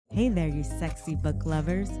Hey there, you sexy book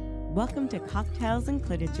lovers. Welcome to Cocktails and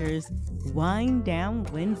Literature's Wind Down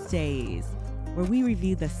Wednesdays, where we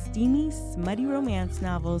review the steamy, smutty romance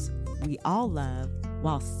novels we all love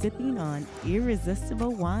while sipping on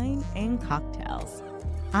irresistible wine and cocktails.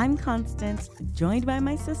 I'm Constance, joined by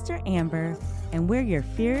my sister Amber, and we're your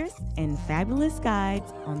fierce and fabulous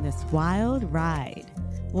guides on this wild ride.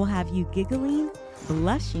 We'll have you giggling,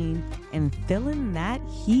 blushing, and feeling that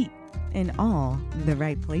heat in all the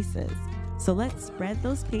right places. So let's spread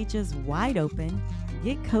those pages wide open,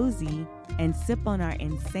 get cozy, and sip on our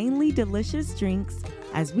insanely delicious drinks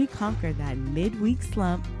as we conquer that midweek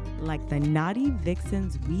slump like the naughty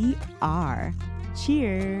vixens we are.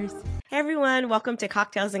 Cheers! Hey everyone, welcome to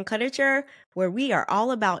Cocktails and Literature, where we are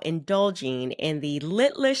all about indulging in the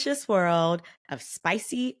litlicious world of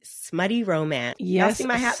spicy, smutty romance. Yes, see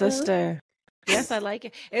my hat, sister. Yes, I like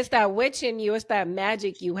it. It's that witch in you. It's that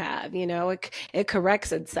magic you have, you know. It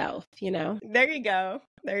corrects itself, you know. There you go.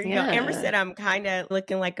 There you go. Amber said I'm kind of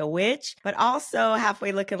looking like a witch, but also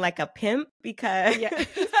halfway looking like a pimp because yeah,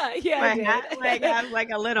 my hat has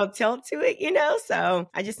like a little tilt to it, you know? So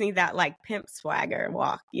I just need that like pimp swagger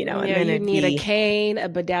walk, you know? Yeah, and then you need a cane, a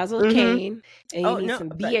bedazzled cane, and you need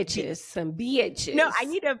some bitches. No, I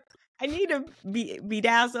need a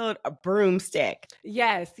bedazzled a broomstick.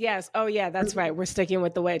 Yes. Oh, yeah, that's right. We're sticking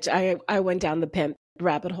with the witch. I went down the pimp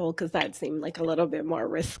rabbit hole because that seemed like a little bit more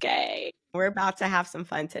risque. We're about to have some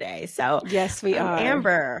fun today. So yes, we are.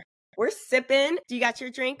 Amber, we're sipping. Do you got your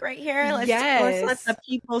drink right here? Let's let the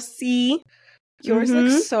people see. Yours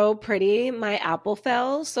looks so pretty. My apple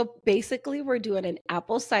fell. So basically we're doing an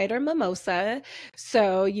apple cider mimosa.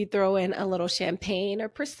 So you throw in a little champagne or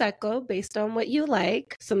Prosecco based on what you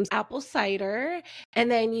like, some apple cider, and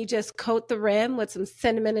then you just coat the rim with some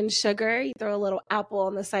cinnamon and sugar. You throw a little apple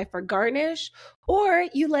on the side for garnish, or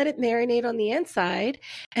you let it marinate on the inside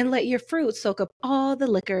and let your fruit soak up all the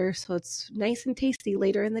liquor so it's nice and tasty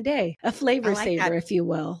later in the day. A flavor saver, if you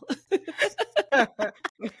will.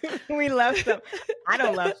 We love them. I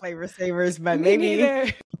don't love flavor savers, but Me maybe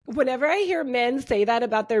neither. Whenever I hear men say that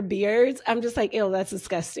about their beards, I'm just like, ew, that's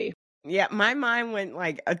disgusting. Yeah, my mind went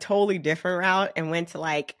like a totally different route and went to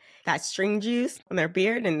like that string juice on their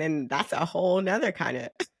beard, and then that's a whole nother kind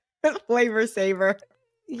of flavor saver.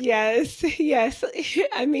 Yes.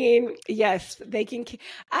 I mean, yes, they can.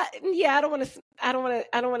 I don't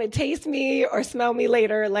want to taste me or smell me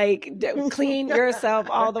later. Like, clean yourself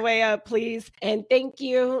all the way up, please. And thank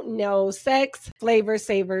you. No sex, flavor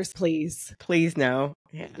savers, please. Please, no.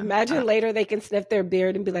 Yeah. Imagine later they can sniff their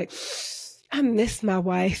beard and be like, I miss my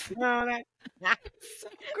wife. No, that's so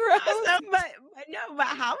gross. But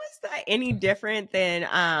how is that any different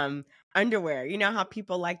than underwear? You know how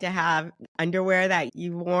people like to have underwear that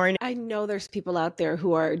you've worn? I know there's people out there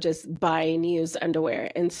who are just buying used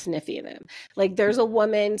underwear and sniffing them. Like there's a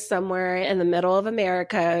woman somewhere in the middle of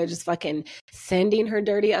America just fucking sending her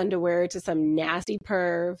dirty underwear to some nasty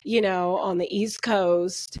perv, you know, on the East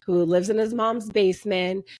Coast who lives in his mom's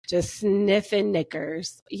basement, just sniffing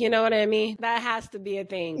knickers. You know what I mean? That has to be a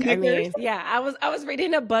thing. Knickers? I mean, yeah, I was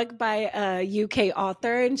reading a book by a UK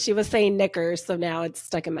author and she was saying knickers, so now it's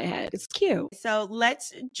stuck in my head. It's cute. So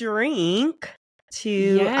let's drink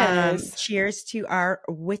to cheers to our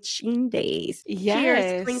witching days. Yes.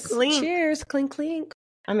 Cheers, clink, clink. Cheers, clink, clink.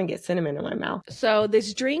 I'm gonna get cinnamon in my mouth. So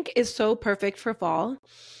this drink is so perfect for fall.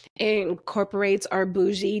 It incorporates our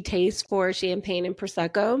bougie taste for champagne and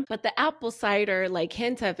Prosecco, but the apple cider, like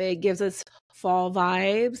hint of it, gives us fall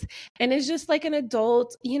vibes. And it's just like an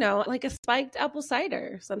adult, you know, like a spiked apple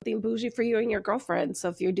cider, something bougie for you and your girlfriend. So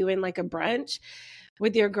if you're doing like a brunch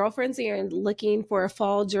with your girlfriends and you're looking for a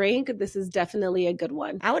fall drink, this is definitely a good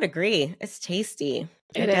one. I would agree. It's tasty.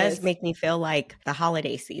 It does make me feel like the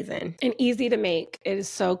holiday season. And easy to make. It is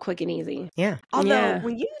so quick and easy. Yeah. Although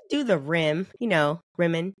when you do the rim, you know,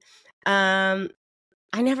 rimming, I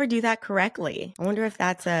never do that correctly. I wonder if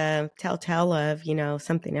that's a telltale of, you know,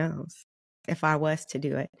 something else, if I was to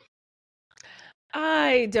do it.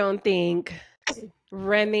 I don't think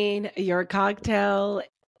rimming your cocktail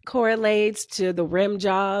correlates to the rim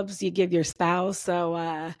jobs you give your spouse. So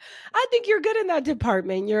I think you're good in that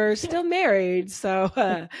department. You're still married. So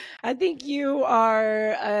I think you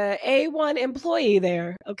are a A1 employee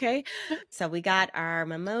there. Okay. So we got our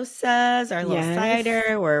mimosas, our little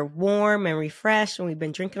cider. We're warm and refreshed, and we've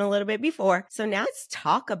been drinking a little bit before. So now let's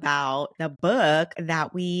talk about the book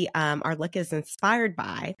that we our look is inspired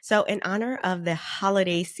by. So in honor of the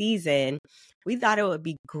holiday season, we thought it would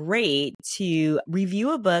be great to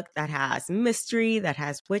review a book book that has mystery, that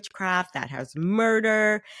has witchcraft, that has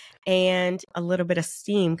murder, and a little bit of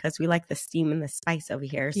steam because we like the steam and the spice over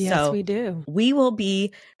here. Yes, So we do. we will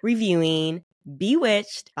be reviewing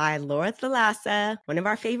Bewitched by Laura Thalassa, one of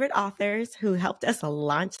our favorite authors who helped us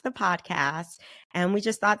launch the podcast. And we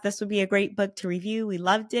just thought this would be a great book to review. We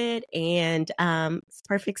loved it. And it's a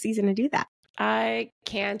perfect season to do that. I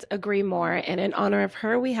can't agree more. And in honor of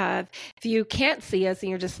her, we have, if you can't see us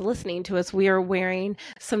and you're just listening to us, we are wearing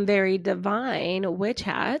some very divine witch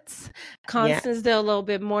hats. Constance did a little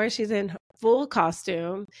bit more. She's in full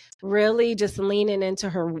costume, really just leaning into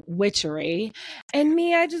her witchery. And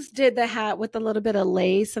me, I just did the hat with a little bit of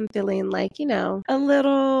lace. I'm feeling like, you know, a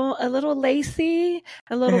little lacy,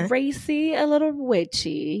 a little racy, a little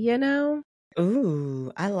witchy, you know?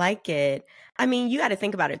 Ooh, I like it. I mean, you got to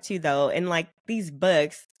think about it too, though. In like these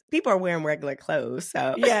books, people are wearing regular clothes.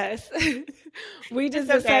 So yes, we just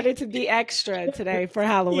decided to be extra today for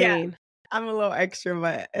Halloween. Yeah, I'm a little extra,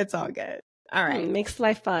 but it's all good. All right. Makes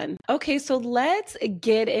life fun. Okay, so let's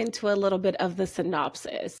get into a little bit of the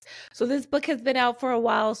synopsis. So this book has been out for a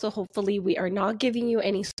while, so hopefully we are not giving you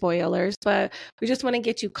any spoilers, but we just want to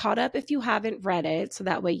get you caught up if you haven't read it, so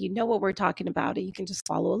that way you know what we're talking about and you can just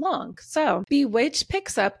follow along. So Bewitched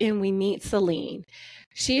picks up and we meet Celine.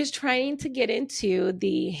 She is trying to get into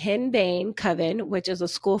the Henbane Coven, which is a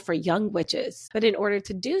school for young witches. But in order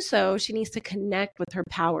to do so, she needs to connect with her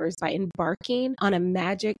powers by embarking on a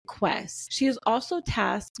magic quest. She is also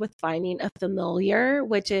tasked with finding a familiar,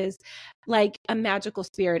 which is like a magical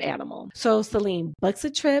spirit animal. So Celine books a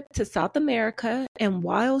trip to South America, and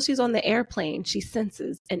while she's on the airplane, she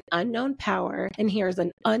senses an unknown power and hears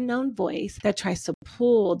an unknown voice that tries to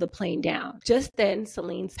pull the plane down. Just then,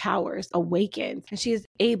 Celine's powers awaken, and she is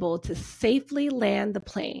able to safely land the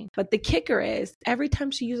plane. But the kicker is, every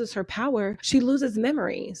time she uses her power, she loses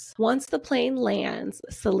memories. Once the plane lands,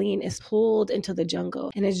 Celine is pulled into the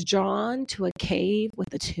jungle and is drawn to a cave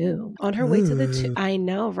with a tomb. On her way to the tomb, I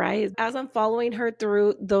know, right? As I'm following her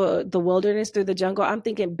through the wilderness, through the jungle, I'm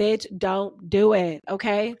thinking, bitch, don't do it,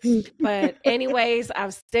 okay? But anyways, I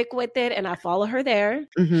stick with it and I follow her there.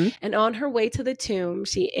 And on her way to the tomb,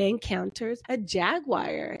 she encounters a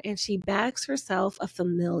jaguar and she bags herself a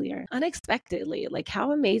familiar unexpectedly. Like,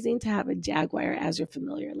 how amazing to have a jaguar as your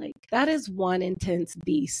familiar. Like, that is one intense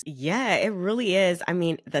beast. Yeah, it really is. I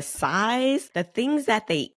mean, the size, the things that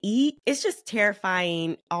they eat, it's just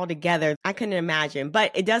terrifying altogether. I couldn't imagine,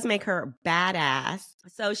 but it does make her badass.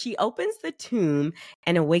 So she opens the tomb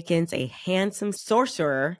and awakens a handsome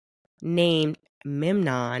sorcerer named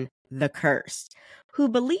Memnon the Cursed, who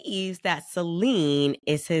believes that Celine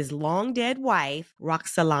is his long dead wife,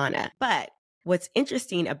 Roxolana. But what's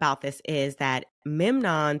interesting about this is that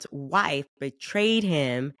Memnon's wife betrayed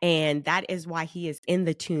him, and that is why he is in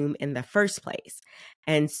the tomb in the first place.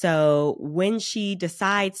 And so when she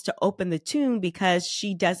decides to open the tomb, because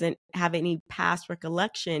she doesn't have any past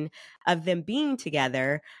recollection of them being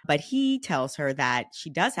together, but he tells her that she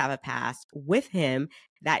does have a past with him,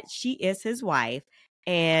 that she is his wife.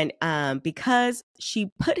 And because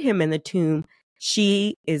she put him in the tomb,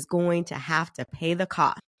 she is going to have to pay the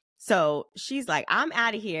cost. So she's like, I'm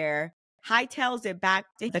out of here, hightails it back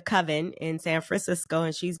to the coven in San Francisco,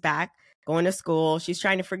 and she's back going to school. She's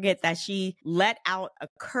trying to forget that she let out a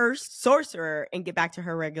cursed sorcerer and get back to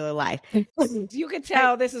her regular life. You can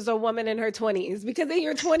tell this is a woman in her 20s, because in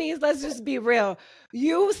your 20s, let's just be real.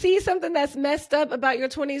 You see something that's messed up about your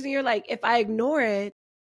 20s and you're like, if I ignore it,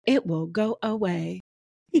 it will go away.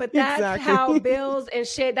 But that's exactly how bills and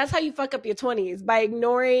shit, that's how you fuck up your 20s, by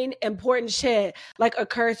ignoring important shit like a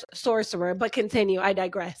cursed sorcerer. But continue, I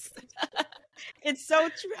digress. It's so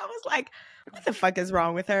true. I was like, what the fuck is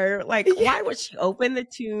wrong with her? Like, why would she open the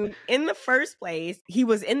tomb in the first place? He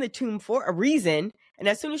was in the tomb for a reason. And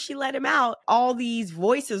as soon as she let him out, all these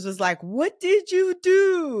voices was like, what did you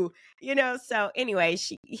do? You know, so anyway,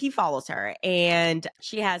 he follows her and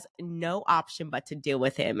she has no option but to deal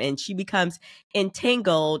with him. And she becomes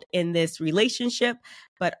entangled in this relationship.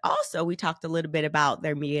 But also we talked a little bit about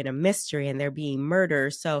there being a mystery and there being murder.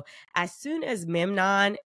 So as soon as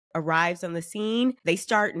Memnon arrives on the scene, they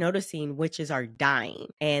start noticing witches are dying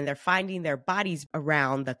and they're finding their bodies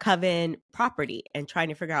around the coven property and trying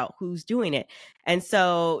to figure out who's doing it. And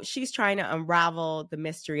so she's trying to unravel the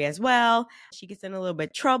mystery as well. She gets in a little bit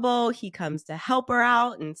of trouble. He comes to help her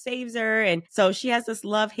out and saves her. And so she has this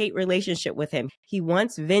love-hate relationship with him. He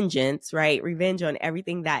wants vengeance, right? Revenge on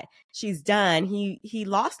everything that she's done. He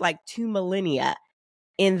lost like 2 millennia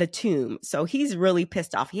in the tomb. So he's really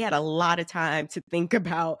pissed off. He had a lot of time to think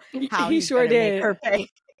about how he he's sure gonna did. make her pay.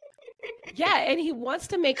 Yeah, and he wants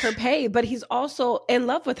to make her pay, but he's also in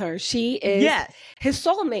love with her. She is Yes. his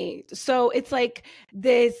soulmate. So it's like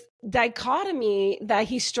this dichotomy that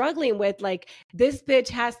he's struggling with. Like, this bitch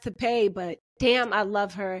has to pay, but damn, I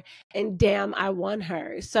love her, and damn, I want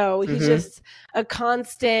her. So he's just a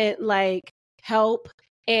constant like help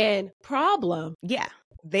and problem. Yeah.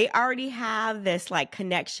 They already have this like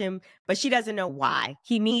connection, but she doesn't know why.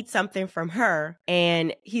 He needs something from her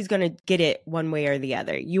and he's going to get it one way or the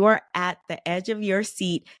other. You are at the edge of your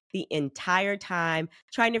seat the entire time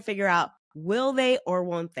trying to figure out, will they or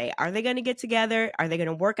won't they? Are they going to get together? Are they going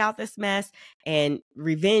to work out this mess? And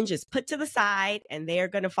revenge is put to the side and they are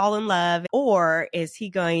going to fall in love. Or is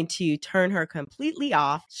he going to turn her completely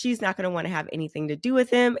off? She's not going to want to have anything to do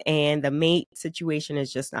with him. And the mate situation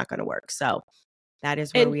is just not going to work. So that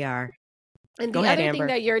is where we are. And Go the ahead, other Amber. thing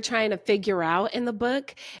that you're trying to figure out in the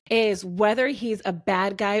book is whether he's a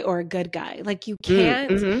bad guy or a good guy. Like, you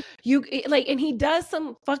can't, you like, and he does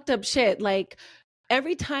some fucked up shit. Like,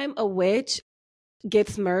 every time a witch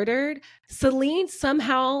gets murdered, Celine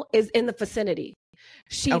somehow is in the vicinity.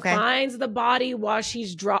 She finds the body while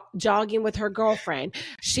she's jogging with her girlfriend.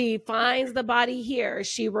 She finds the body here.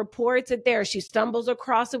 She reports it there. She stumbles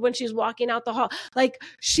across it when she's walking out the hall. Like,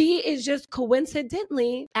 she is just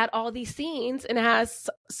coincidentally at all these scenes and has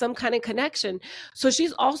some kind of connection. So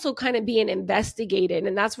she's also kind of being investigated.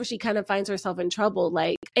 And that's where she kind of finds herself in trouble.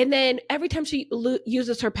 Like, and then every time she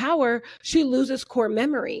uses her power, she loses core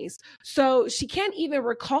memories. So she can't even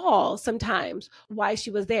recall sometimes why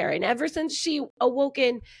she was there. And ever since she awoken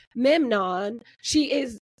Memnon, she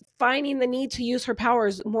is finding the need to use her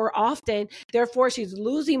powers more often. Therefore, she's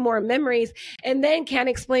losing more memories and then can't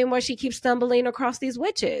explain why she keeps stumbling across these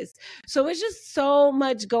witches. So it's just so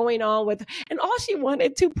much going on with, and all she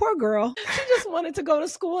wanted to, poor girl, she just wanted to go to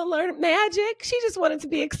school and learn magic. She just wanted to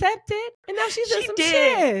be accepted. And now she's in some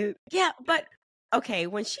shit. Yeah, but okay,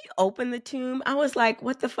 when she opened the tomb, I was like,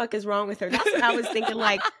 what the fuck is wrong with her? That's what I was thinking,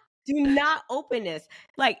 like, do not open this.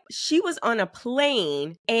 Like, she was on a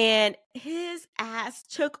plane and his ass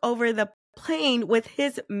took over the plane with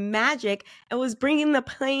his magic and was bringing the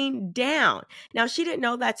plane down. Now, she didn't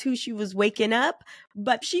know that's who she was waking up,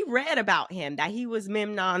 but she read about him, that he was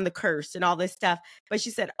Memnon the Cursed and all this stuff. But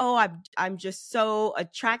she said, oh, I'm just so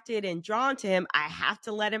attracted and drawn to him. I have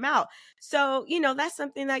to let him out. So, you know, that's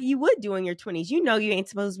something that you would do in your 20s. You know, you ain't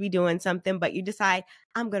supposed to be doing something, but you decide,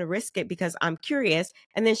 I'm going to risk it because I'm curious.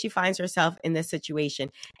 And then she finds herself in this situation.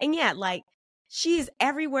 And yeah, like, she's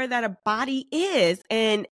everywhere that a body is.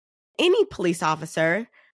 And any police officer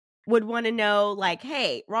would want to know, like,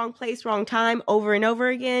 hey, wrong place, wrong time, over and over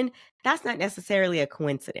again. That's not necessarily a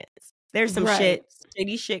coincidence. There's some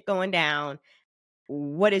shitty shit going down.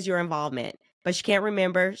 What is your involvement? But she can't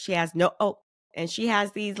remember. She has and she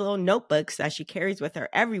has these little notebooks that she carries with her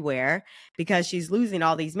everywhere because she's losing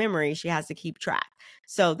all these memories. She has to keep track.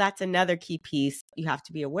 So that's another key piece you have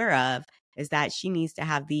to be aware of, is that she needs to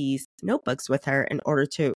have these notebooks with her in order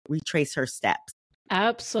to retrace her steps.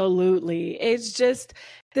 Absolutely. It's just,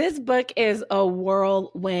 this book is a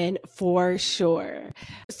whirlwind for sure.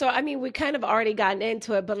 So, I mean, we kind of already gotten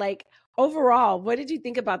into it, but like, overall, what did you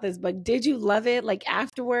think about this book? Did you love it? Like,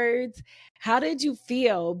 afterwards, how did you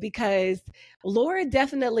feel? Because Laura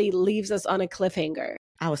definitely leaves us on a cliffhanger.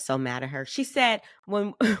 I was so mad at her. She said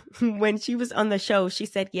when she was on the show, she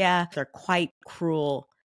said, yeah, they're quite cruel.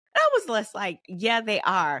 I was less like, yeah, they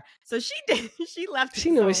are. So she did. She left.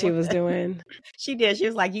 She knew what she was doing. She did. She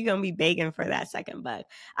was like, you're going to be begging for that second book.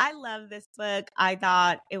 I love this book. I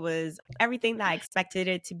thought it was everything that I expected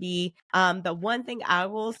it to be. The one thing I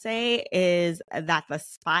will say is that the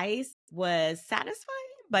spice was satisfying,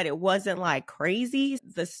 but it wasn't like crazy.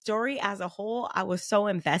 The story as a whole, I was so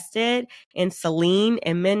invested in Celine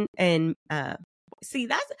and see,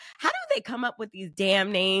 that's how do they come up with these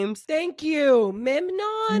damn names? Thank you.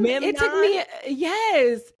 Memnon. It took me,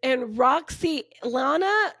 yes. And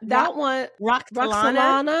Roxana, that one.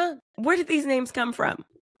 Roxana. Where did these names come from?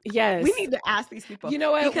 Yes. We need to ask these people. You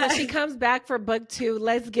know what? When she comes back for book 2,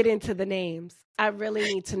 let's get into the names. I really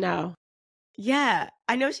need to know. Yeah.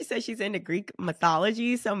 I know she said she's into Greek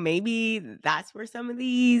mythology, so maybe that's where some of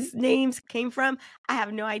these names came from. I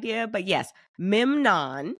have no idea. But yes,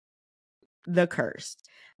 Memnon the Cursed.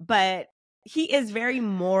 But he is very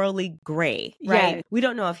morally gray, right? Yeah. We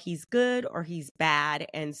don't know if he's good or he's bad.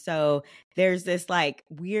 And so there's this like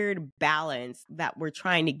weird balance that we're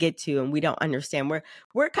trying to get to and we don't understand.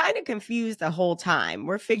 We're kind of confused the whole time.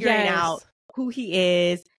 We're figuring out who he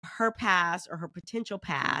is, her past or her potential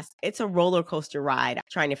past. It's a roller coaster ride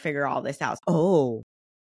trying to figure all this out. Oh,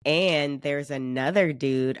 And there's another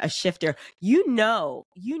dude, a shifter. You know,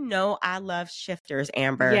 I love shifters,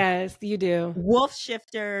 Amber. Yes, you do. Wolf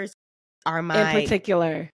shifters are In my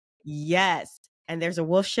particular. yes. And there's a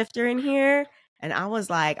wolf shifter in here. And I was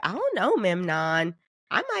like, I don't know, Memnon.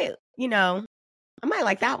 I might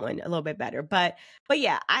like that one a little bit better. But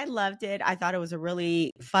yeah, I loved it. I thought it was a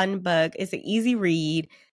really fun book. It's an easy read,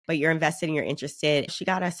 but you're invested and you're interested. She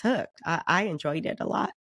got us hooked. I enjoyed it a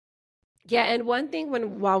lot. Yeah, and one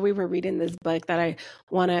thing while we were reading this book that I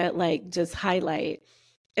want to like just highlight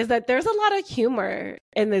is that there's a lot of humor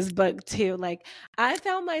in this book too. Like I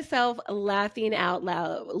found myself laughing out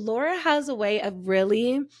loud. Laura has a way of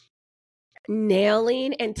really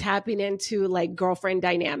nailing and tapping into like girlfriend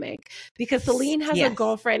dynamic, because Celine has a Yes.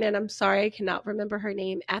 girlfriend, and I'm sorry I cannot remember her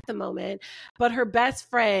name at the moment, but her best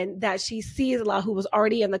friend that she sees a lot, who was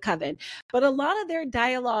already in the coven. But a lot of their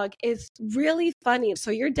dialogue is really funny, so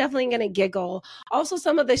you're definitely gonna giggle. Also,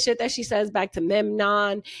 some of the shit that she says back to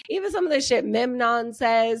Memnon, even some of the shit Memnon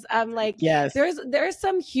says, I'm like, Yes. there's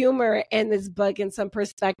some humor in this book and some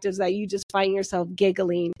perspectives that you just find yourself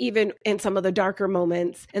giggling even in some of the darker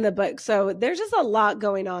moments in the book. So there's just a lot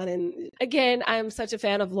going on. And again, I'm such a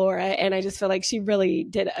fan of Laura, and I just feel like she really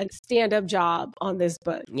did a stand-up job on this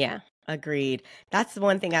book. Yeah. Agreed. That's the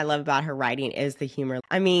one thing I love about her writing is the humor.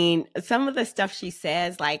 I mean, some of the stuff she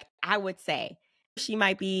says, like I would say she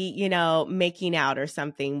might be, making out or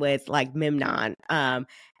something with like Memnon. And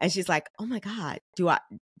she's like, oh my God,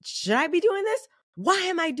 should I be doing this? Why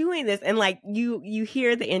am I doing this? And like you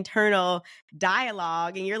hear the internal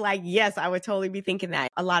dialogue and you're like, yes, I would totally be thinking that.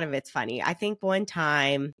 A lot of it's funny. I think one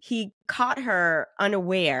time he caught her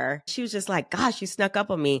unaware. She was just like, gosh, you snuck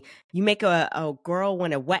up on me. You make a girl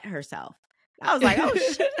want to wet herself. I was like, oh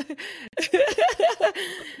shit.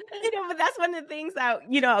 But that's one of the things that,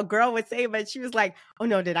 a girl would say, but she was like, oh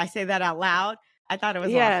no, did I say that out loud? I thought it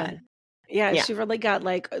was a lot of fun. Yeah, she really got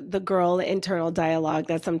like the girl internal dialogue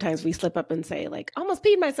that sometimes we slip up and say, like, almost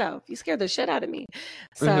peed myself. You scared the shit out of me.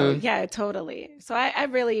 So yeah, totally. So I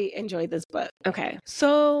really enjoyed this book. Okay.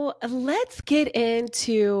 So let's get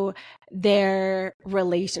into their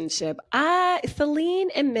relationship. Celine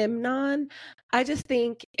and Memnon, I just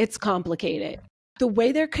think it's complicated. The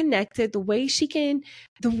way they're connected, the way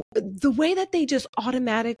the way that they just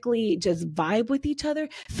automatically just vibe with each other.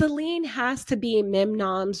 Celine has to be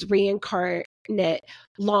Memnon's reincarnate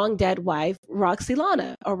long dead wife,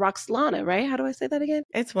 Roxilana, right? How do I say that again?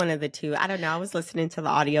 It's one of the two. I don't know. I was listening to the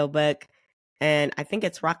audiobook and I think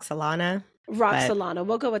it's Roxilana.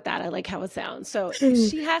 We'll go with that. I like how it sounds. So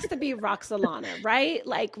she has to be Roxilana, right?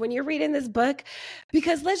 Like when you're reading this book,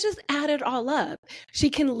 because let's just add it all up. She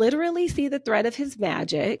can literally see the thread of his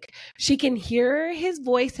magic. She can hear his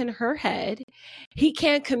voice in her head. He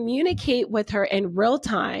can communicate with her in real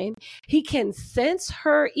time. He can sense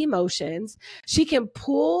her emotions. She can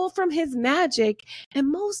pull from his magic.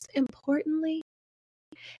 And most importantly,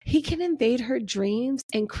 he can invade her dreams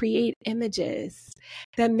and create images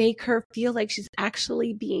that make her feel like she's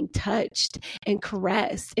actually being touched and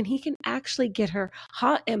caressed. And he can actually get her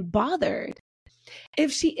hot and bothered.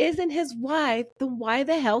 If she isn't his wife, then why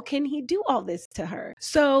the hell can he do all this to her?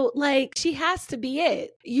 So like, she has to be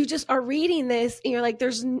it. You just are reading this and you're like,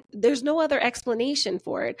 there's no other explanation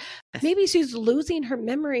for it. Maybe she's losing her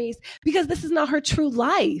memories because this is not her true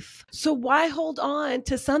life. So why hold on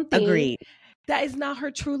to something? Agreed. That is not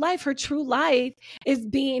her true life. Her true life is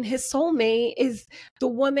being his soulmate, is the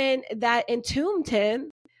woman that entombed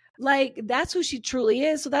him. Like, that's who she truly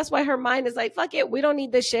is. So that's why her mind is like, fuck it. We don't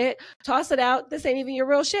need this shit. Toss it out. This ain't even your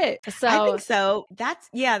real shit. So I think so. That's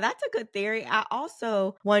a good theory. I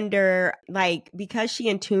also wonder, like, because she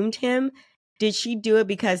entombed him, did she do it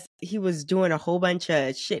because he was doing a whole bunch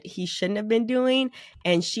of shit he shouldn't have been doing?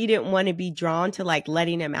 And she didn't want to be drawn to like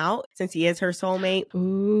letting him out since he is her soulmate.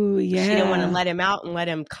 Ooh, yeah. She didn't want to let him out and let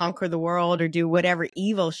him conquer the world or do whatever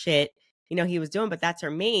evil shit, he was doing. But that's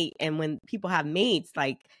her mate. And when people have mates,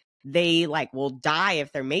 like they like will die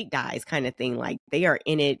if their mate dies kind of thing. Like they are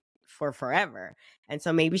in it for forever. And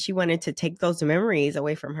so maybe she wanted to take those memories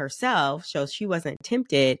away from herself so she wasn't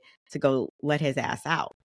tempted to go let his ass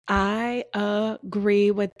out. I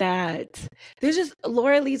agree with that.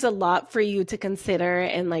 Laura leaves a lot for you to consider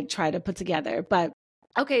and like try to put together. But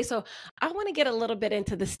okay, so I want to get a little bit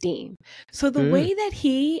into the steam. So the way that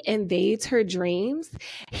he invades her dreams,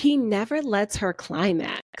 he never lets her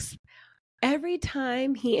climax. Every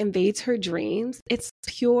time he invades her dreams, it's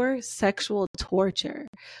pure sexual torture.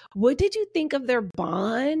 What did you think of their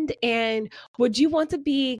bond? And would you want to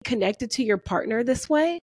be connected to your partner this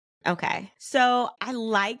way? Okay. So I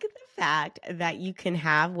like the fact that you can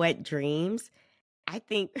have wet dreams. I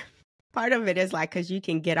think Part of it is like, because you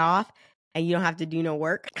can get off and you don't have to do no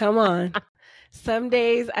work. Come on. Some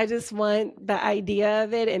days I just want the idea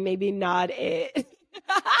of it and maybe not it.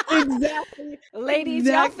 Exactly. Ladies,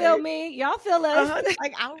 y'all feel me? Y'all feel us?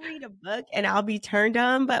 Like, I'll read a book and I'll be turned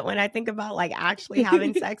on, but when I think about like actually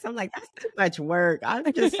having sex, I'm like, that's too much work. I'd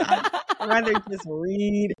rather just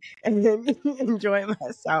read and then enjoy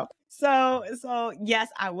myself. So yes,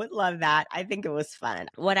 I would love that. I think it was fun.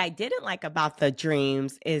 What I didn't like about the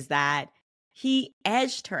dreams is that he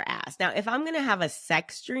edged her ass. Now, if I'm going to have a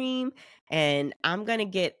sex dream and I'm going to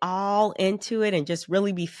get all into it and just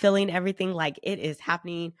really be feeling everything like it is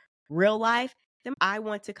happening real life, then I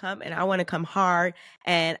want to come and I want to come hard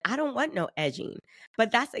and I don't want no edging.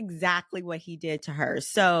 But that's exactly what he did to her.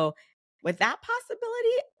 So with that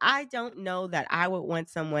possibility, I don't know that I would want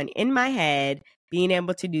someone in my head being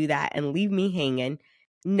able to do that and leave me hanging.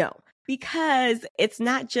 No, because it's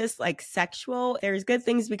not just like sexual. There's good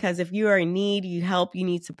things because if you are in need, you help, you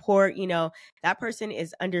need support, that person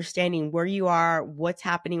is understanding where you are, what's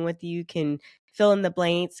happening with you, can fill in the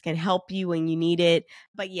blanks, can help you when you need it.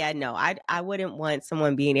 But yeah, no, I wouldn't want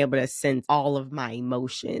someone being able to sense all of my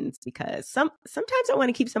emotions because sometimes I want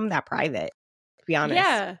to keep some of that private, to be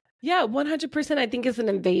honest. Yeah, 100%. I think it's an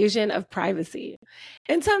invasion of privacy.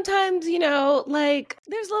 And sometimes, like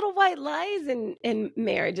there's little white lies in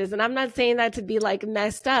marriages. And I'm not saying that to be like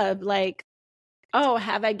messed up. Like, oh,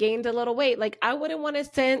 have I gained a little weight? Like, I wouldn't want to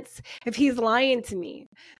sense if he's lying to me.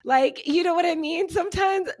 Like, you know what I mean?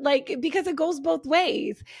 Sometimes, like, because it goes both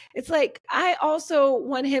ways. It's like, I also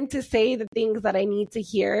want him to say the things that I need to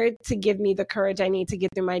hear to give me the courage I need to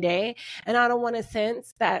get through my day. And I don't want to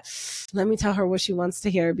sense that, let me tell her what she wants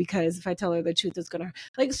to hear, because if I tell her the truth, it's going to,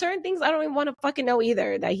 like, certain things I don't even want to fucking know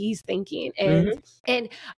either that he's thinking. And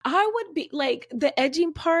I would be like, the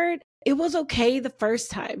edging part, it was okay the first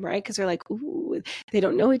time, right? Because they're like, ooh, they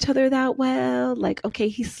don't know each other that well. Like, okay,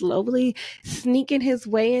 he's slowly sneaking his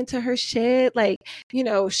way into her shit, like,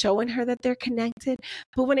 showing her that they're connected.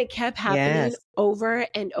 But when it kept happening over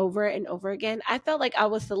and over and over again, I felt like I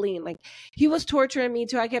was Celine. Like, he was torturing me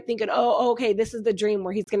too. I kept thinking, oh, okay, this is the dream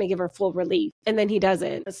where he's going to give her full relief. And then he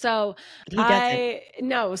doesn't. So he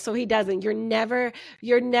doesn't. You're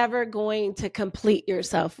never going to complete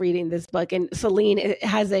yourself reading this book. And Celine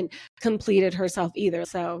hasn't completed herself either.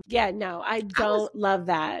 So yeah, no, I don't love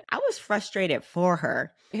that. I was frustrated for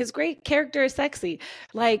her. His great character is sexy.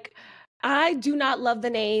 Like, I do not love the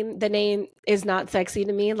name. The name is not sexy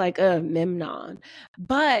to me, like Memnon.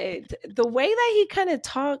 But the way that he kind of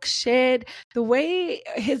talks shit, the way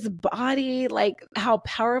his body, like how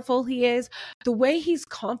powerful he is, the way he's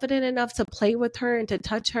confident enough to play with her and to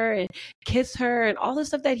touch her and kiss her and all the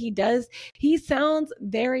stuff that he does, he sounds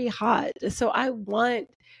very hot. So I want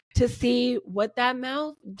to see what that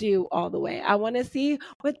mouth do all the way. I want to see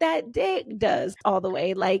what that dick does all the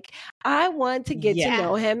way. Like, I want to get to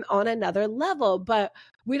know him on another level, but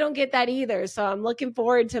we don't get that either. So I'm looking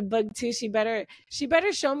forward to book 2. She better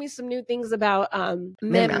show me some new things about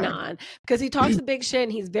Memnon, because he talks a big shit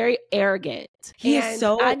and he's very arrogant.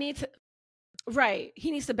 Right.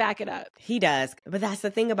 He needs to back it up. He does. But that's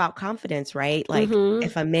the thing about confidence, right? Like,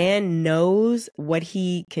 if a man knows what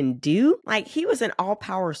he can do, like, he was an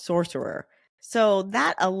all-power sorcerer. So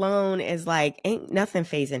that alone is like, ain't nothing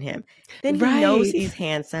phasing him. Then he knows he's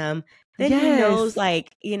handsome. Then he knows,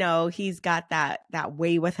 like, he's got that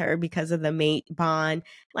way with her because of the mate bond.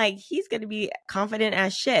 Like, he's going to be confident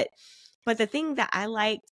as shit. But the thing that I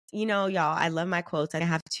like, y'all, I love my quotes. I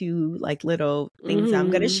have 2 like little things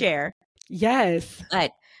I'm going to share. Yes.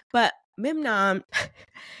 But Memnon,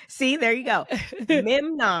 see, there you go.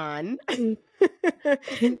 Memnon,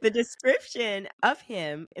 the description of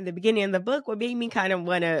him in the beginning of the book would make me kind of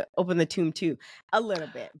want to open the tomb too, a little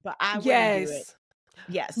bit, but I wouldn't do it.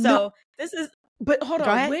 Yeah. So this is, but hold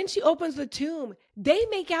on. When she opens the tomb, they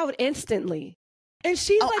make out instantly. And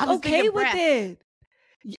she's like, okay with it.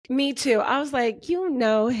 Me too. I was like,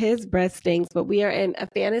 his breath stinks, but we are in a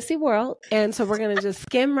fantasy world. And so we're going to just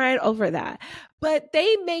skim right over that. But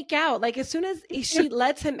they make out. Like, as soon as she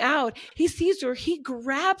lets him out, he sees her, he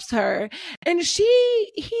grabs her, and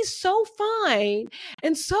he's so fine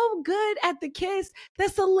and so good at the kiss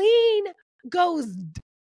that Celine goes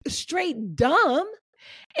straight dumb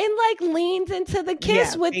and like leans into the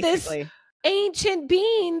kiss with basically this ancient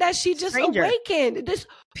being that she just awakened. This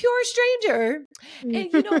pure stranger.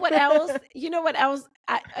 And you know what else?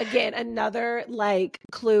 Again, another like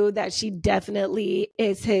clue that she definitely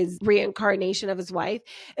is his reincarnation of his wife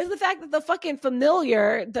is the fact that the fucking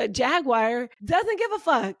familiar, the jaguar, doesn't give a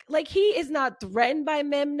fuck. Like, he is not threatened by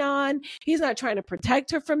Memnon. He's not trying to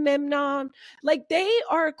protect her from Memnon. Like, they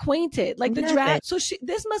are acquainted. Like, the drag. So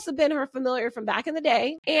this must have been her familiar from back in the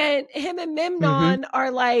day. And him and Memnon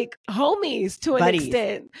are like homies to an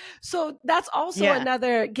extent. So that's also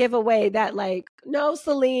another giveaway that, like, no,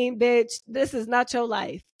 Celine, bitch, this is not your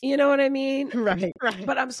life. You know what I mean? Right.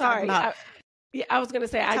 But I'm sorry. I was going to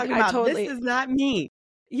say, I totally. This is not me.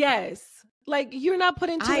 Yes. Like, you're not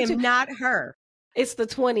putting two. I am not her. It's the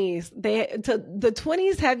 20s. The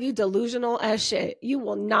 20s have you delusional as shit. You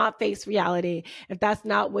will not face reality if that's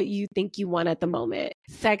not what you think you want at the moment.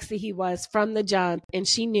 Sexy he was from the jump, and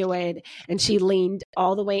she knew it, and she leaned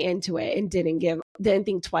all the way into it and didn't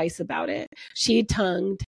think twice about it. She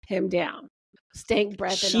tongued him down. Stank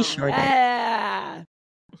breath and she all. Sure did.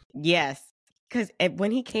 Yes. Because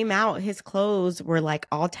when he came out, his clothes were like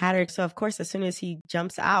all tattered. So, of course, as soon as he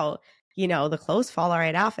jumps out, you know, the clothes fall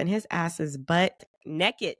right off and his ass is butt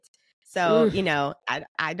naked. So, you know,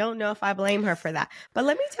 I don't know if I blame her for that. But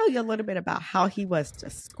let me tell you a little bit about how he was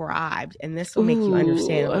described. And this will make you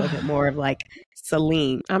understand a little bit more of like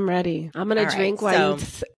Celine. I'm ready. I'm going to drink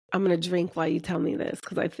I'm going to drink while you tell me this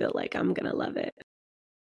because I feel like I'm going to love it.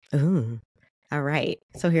 Ooh. All right.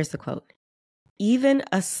 So here's the quote. Even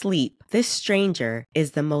asleep, this stranger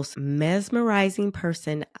is the most mesmerizing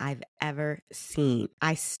person I've ever seen.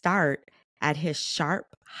 I start at his sharp,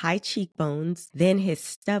 high cheekbones, then his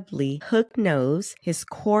stubbly, hooked nose, his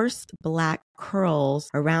coarse black curls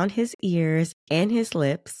around his ears and his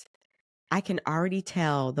lips. I can already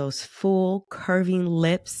tell those full, curving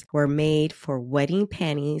lips were made for wedding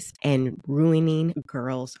panties and ruining a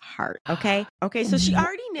girl's heart. Okay? Okay, so she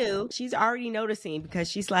already knew. She's already noticing because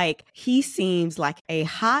she's like, he seems like a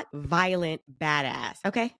hot, violent badass.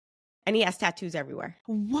 Okay? And he has tattoos everywhere.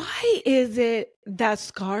 Why is it that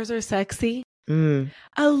scars are sexy?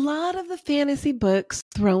 A lot of the fantasy books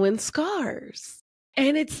throw in scars.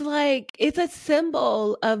 And it's like, it's a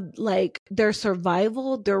symbol of like their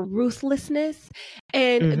survival, their ruthlessness,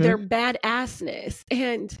 and their badassness.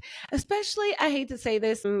 And especially, I hate to say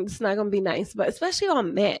this, and it's not going to be nice, but especially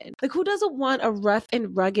on men. Like, who doesn't want a rough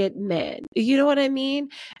and rugged man? You know what I mean?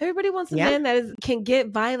 Everybody wants a man that can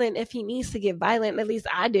get violent if he needs to get violent. At least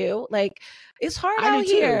I do. Like, it's hard out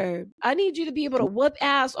here. I need you to be able to whoop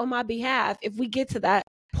ass on my behalf if we get to that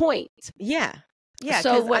point. Yeah. Yeah,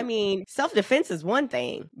 so I mean, self-defense is one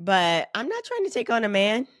thing, but I'm not trying to take on a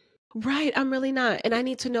man. Right, I'm really not. And I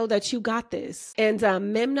need to know that you got this. And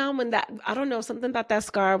Memnon, when I don't know, something about that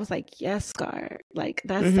scar, I was like, yes, scar. Like,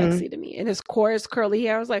 that's sexy to me. And his coarse, curly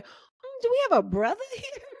hair, I was like, do we have a brother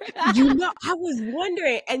here? You know, I was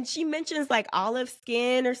wondering. And she mentions like olive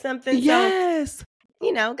skin or something. Yes. So,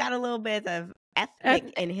 you know, got a little bit of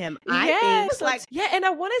ethnic in him. I think. Like, and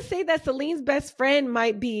I want to say that Celine's best friend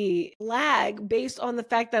might be Lag based on the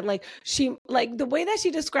fact that like she, like the way that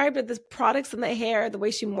she described it, the products in the hair, the way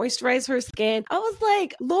she moisturized her skin. I was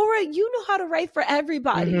like, Laura, you know how to write for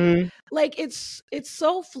everybody. Like it's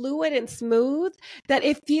so fluid and smooth that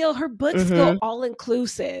her books feel all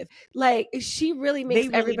inclusive. Like she really makes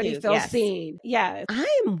everybody feel seen. Yeah.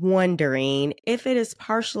 I'm wondering if it is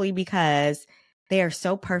partially because they are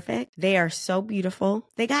so perfect. They are so beautiful.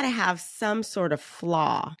 They got to have some sort of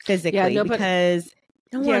flaw physically because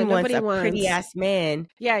no one wants a pretty ass man.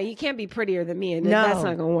 Yeah, you can't be prettier than me, and that's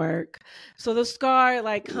not gonna work. So the scar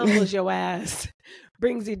like humbles your ass,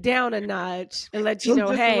 brings you down a notch, and lets you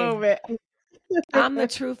know, hey, I'm the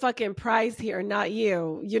true fucking prize here, not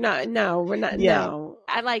you. You're not. No, we're not. Yeah. No,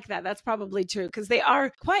 I like that. That's probably true because they are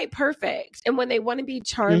quite perfect. And when they want to be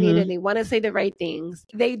charming and they want to say the right things,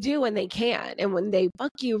 they do and they can. And when they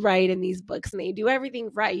fuck you right in these books and they do everything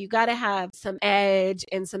right, you got to have some edge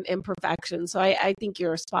and some imperfection. So I think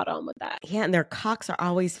you're spot on with that. Yeah, and their cocks are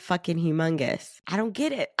always fucking humongous. I don't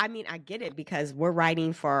get it. I mean, I get it because we're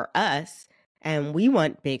writing for us. And we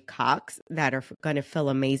want big cocks that are going to feel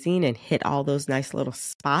amazing and hit all those nice little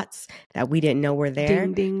spots that we didn't know were there.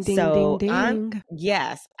 Ding, ding, ding, so ding,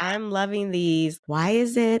 ding. I'm loving these. Why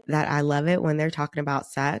is it that I love it when they're talking about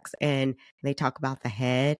sex and they talk about the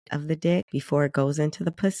head of the dick before it goes into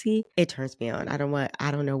the pussy? It turns me on. I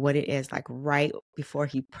don't know what it is. Like right before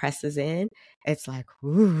he presses in, it's like,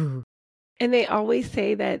 ooh. And they always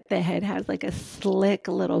say that the head has like a slick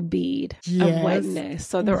little bead of wetness.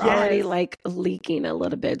 So they're already like leaking a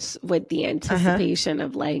little bit with the anticipation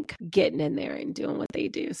of like getting in there and doing what they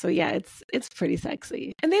do. So yeah, it's pretty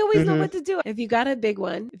sexy. And they always know what to do. If you got a big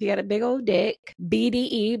one, if you got a big old dick,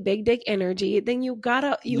 BDE, big dick energy, then you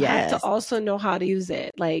have to also know how to use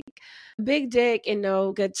it. Like, big dick and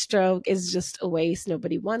no good stroke is just a waste.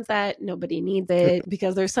 Nobody wants that. Nobody needs it,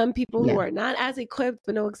 because there's some people who are not as equipped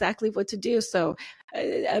but know exactly what to do. So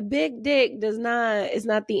a big dick is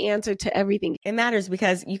not the answer to everything. It matters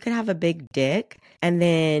because you could have a big dick and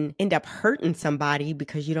then end up hurting somebody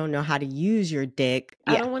because you don't know how to use your dick.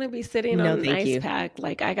 I don't want to be sitting on an ice pack.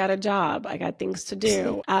 Like, I got a job. I got things to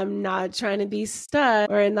do. I'm not trying to be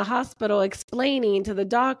stuck or in the hospital explaining to the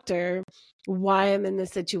doctor why I'm in this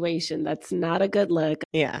situation. That's not a good look.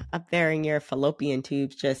 Yeah, up there in your fallopian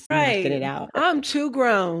tubes, just knocking it out. I'm too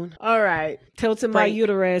grown. All right. Tilting my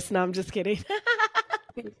uterus. No, I'm just kidding.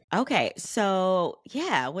 Okay, so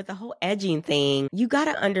yeah, with the whole edging thing, you got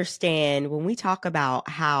to understand when we talk about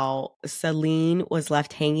how Celine was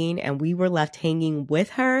left hanging and we were left hanging with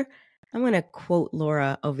her. I'm going to quote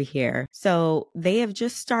Laura over here. So they have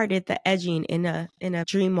just started the edging in a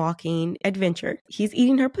dream walking adventure. He's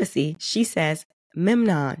eating her pussy. She says,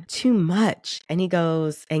 "Memnon, too much." And he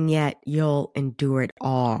goes, "And yet you'll endure it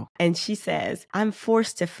all." And she says, "I'm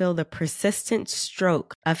forced to feel the persistent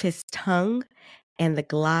stroke of his tongue and the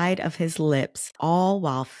glide of his lips, all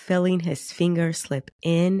while feeling his fingers slip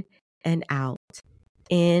in and out,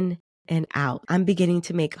 in and out. I'm beginning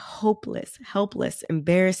to make hopeless, helpless,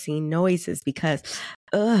 embarrassing noises because,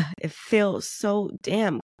 it feels so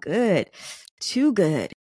damn good. Too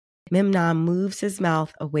good." Memnon moves his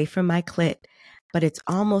mouth away from my clit, but it's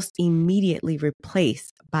almost immediately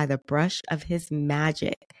replaced by the brush of his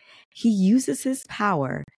magic. He uses his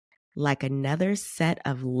power like another set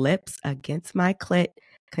of lips against my clit,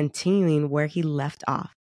 continuing where he left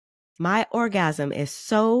off. My orgasm is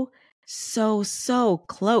so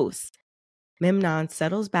close. Memnon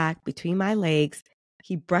settles back between my legs.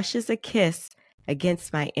 He brushes a kiss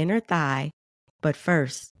against my inner thigh. "But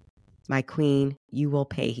first, my queen, you will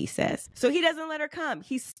pay," he says. So he doesn't let her come.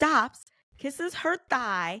 He stops, kisses her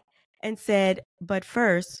thigh, and said, "But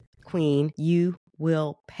first, queen, you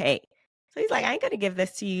will pay." So he's like, "I ain't going to give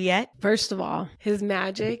this to you yet." First of all, his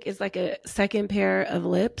magic is like a second pair of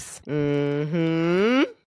lips.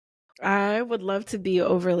 I would love to be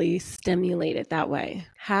overly stimulated that way.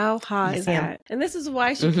 How hot is that? And this is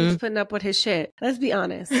why she keeps putting up with his shit. Let's be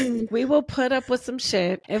honest. We will put up with some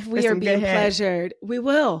shit if we are being pleasured. We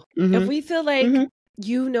will. If we feel like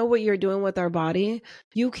you know what you're doing with our body,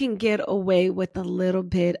 you can get away with a little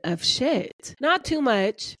bit of shit. Not too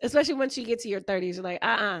much, especially once you get to your 30s. You're like,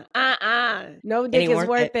 no dick is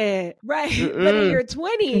worth it. Right. But in your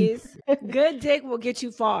 20s, good dick will get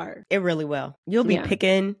you far. It really will. You'll be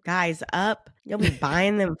picking guys up. You'll be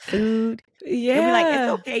buying them food. Yeah. You'll be like,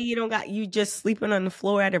 "It's okay. You just sleeping on the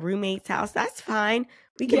floor at a roommate's house. That's fine.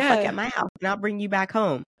 We can fuck at my house and I'll bring you back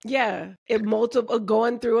home." Yeah. Going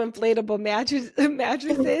through inflatable mattresses.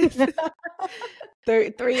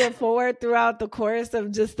 3 or 4 throughout the course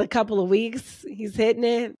of just a couple of weeks. He's hitting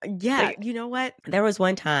it. Yeah. Like, you know what? There was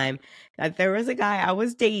one time that there was a guy I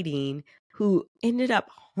was dating who ended up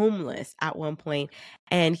homeless at one point,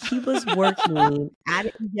 and he was working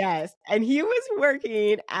at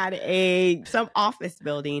some office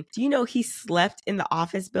building. Do you know he slept in the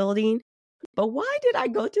office building? But why did I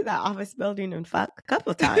go to that office building and fuck a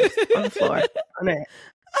couple of times on the floor on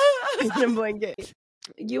a blanket?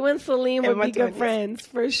 You and Celine would be good friends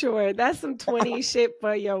for sure. That's some 20 shit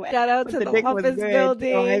for yo. Shout out to the office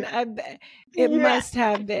building. I bet it must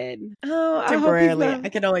have been. Oh, temporarily. I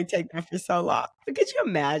could only take that for so long. But could you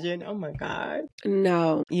imagine? Oh my God.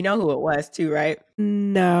 No. You know who it was too, right?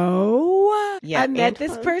 No. Yeah. I met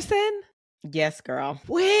this person? Yes, girl.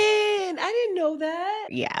 When? I didn't know that.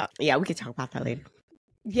 Yeah. We can talk about that later.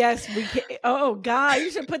 Yes, we can. Oh, God,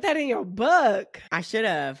 you should put that in your book. I should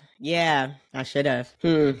have. Yeah, I should have.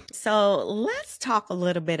 So let's talk a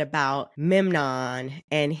little bit about Memnon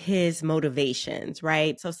and his motivations,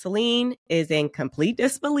 right? So Celine is in complete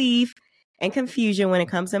disbelief and confusion when it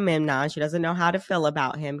comes to Memnon. She doesn't know how to feel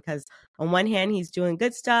about him because on one hand, he's doing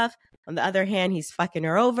good stuff. On the other hand, he's fucking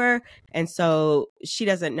her over. And so she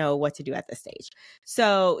doesn't know what to do at this stage.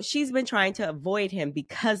 So she's been trying to avoid him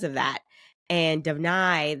because of that and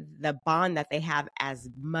deny the bond that they have as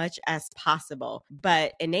much as possible.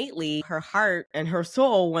 But innately, her heart and her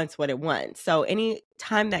soul wants what it wants. So any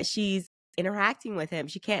time that she's interacting with him.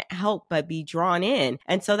 She can't help but be drawn in.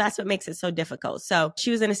 And so that's what makes it so difficult. So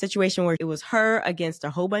she was in a situation where it was her against a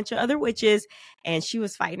whole bunch of other witches, and she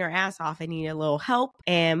was fighting her ass off and needed a little help.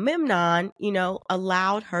 And Memnon,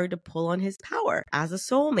 allowed her to pull on his power as a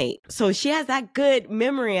soulmate. So she has that good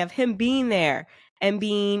memory of him being there and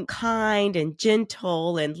being kind and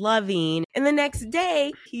gentle and loving. And the next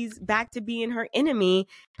day, he's back to being her enemy,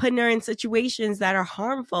 putting her in situations that are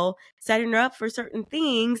harmful, setting her up for certain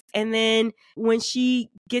things. And then when she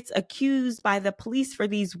gets accused by the police for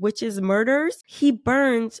these witches' murders, he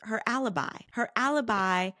burns her alibi. Her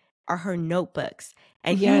alibi are her notebooks.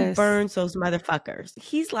 And he burns those motherfuckers.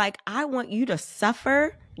 He's like, I want you to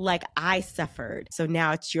suffer like I suffered. So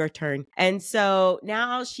now it's your turn. And so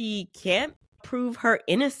now she can't prove her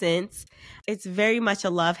innocence. It's very much a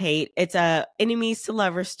love-hate. It's a enemies to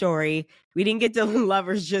lovers story. We didn't get to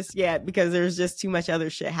lovers just yet because there's just too much other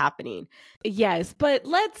shit happening. Yes, but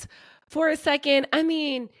let's, for a second,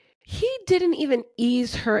 he didn't even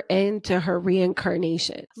ease her into her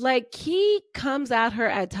reincarnation. Like, he comes at her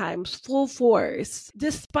at times full force,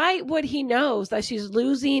 despite what he knows that she's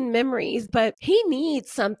losing memories, but he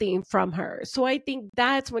needs something from her. So I think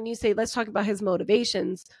that's when you say, let's talk about his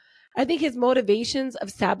motivations. I think his motivations of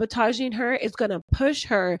sabotaging her is going to push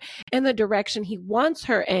her in the direction he wants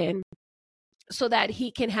her in, so that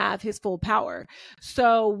he can have his full power.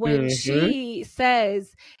 So when she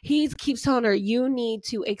says, he keeps telling her, you need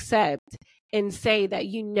to accept and say that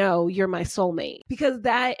you're my soulmate, because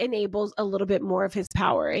that enables a little bit more of his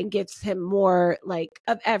power and gives him more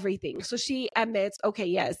of everything. So she admits, okay,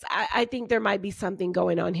 yes, I think there might be something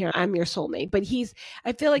going on here. I'm your soulmate. But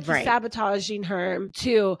I feel like he's sabotaging her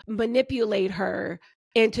to manipulate her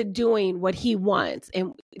into doing what he wants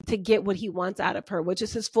and to get what he wants out of her, which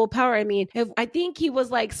is his full power. I think he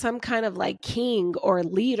was like some kind of king or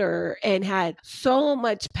leader and had so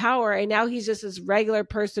much power. And now he's just this regular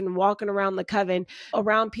person walking around the coven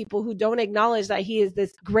around people who don't acknowledge that he is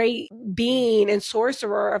this great being and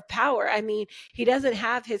sorcerer of power. He doesn't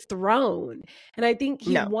have his throne. And I think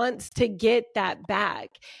he wants to get that back.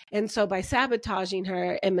 And so by sabotaging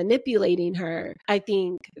her and manipulating her, I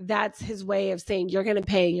think that's his way of saying, you're going to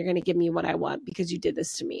pay, you're going to give me what I want because you did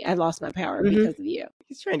this to me. I lost my power because of you.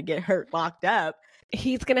 He's trying to get her locked up.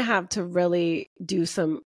 He's going to have to really do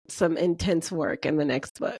some intense work in the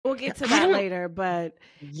next book. We'll get to that later, but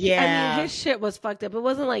his shit was fucked up. It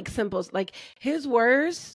wasn't simple. His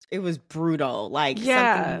words, it was brutal. Something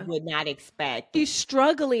you would not expect. He's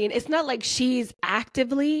struggling. It's not like she's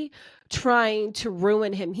actively trying to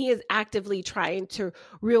ruin him. He is actively trying to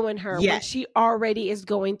ruin her when she already is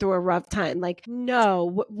going through a rough time.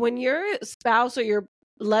 No, when your spouse or your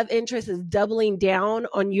love interest is doubling down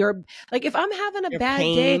on your, if I'm having a bad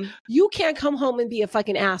day, you can't come home and be a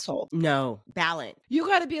fucking asshole. No, balance. You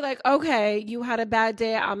got to be okay, you had a bad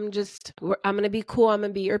day. I'm going to be cool. I'm going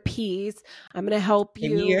to be your peace. I'm going to help you.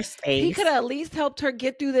 Give me your space. He could have at least helped her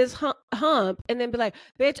get through this hump and then be like,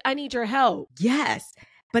 bitch, I need your help. Yes.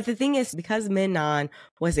 But the thing is, because Memnon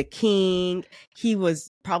was a king, he was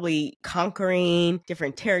probably conquering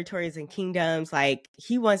different territories and kingdoms.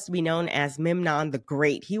 He wants to be known as Memnon the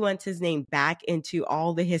Great. He wants his name back into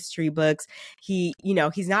all the history books. He's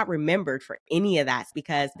not remembered for any of that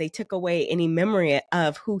because they took away any memory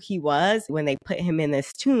of who he was when they put him in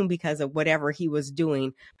this tomb because of whatever he was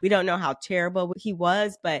doing. We don't know how terrible he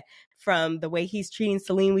was, but from the way he's treating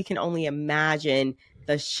Celine, we can only imagine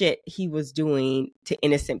the shit he was doing to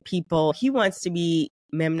innocent people. He wants to be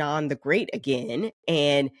Memnon the Great again,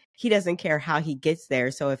 and he doesn't care how he gets there.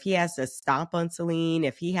 So if he has to stomp on Celine,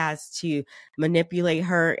 if he has to manipulate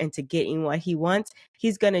her into getting what he wants,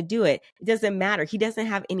 he's going to do it. It doesn't matter. He doesn't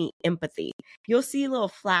have any empathy. You'll see little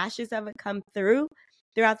flashes of it come throughout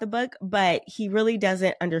the book, but he really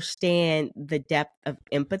doesn't understand the depth of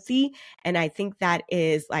empathy. And I think that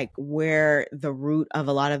is where the root of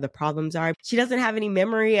a lot of the problems are. She doesn't have any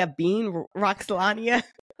memory of being Roxolana.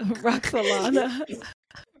 Roxolana.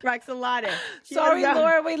 Sorry,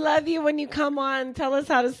 Laura, we love you when you come on. Tell us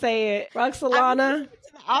how to say it. Roxolana.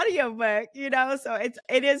 Audiobook, so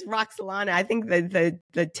it is Roxolana. I think the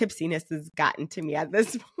tipsiness has gotten to me at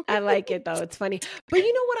this point. I like it though. It's funny. But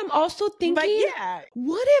you know what I'm also thinking? But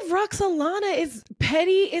what if Roxolana is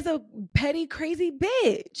a petty, crazy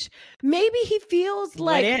bitch? Maybe he feels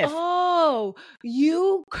oh,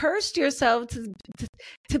 you cursed yourself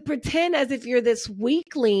to pretend as if you're this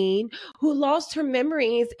weakling who lost her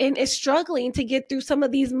memories and is struggling to get through some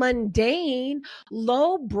of these mundane,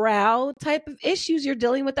 lowbrow type of issues you're dealing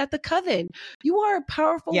dealing with at the coven. You are a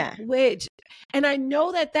powerful witch. And I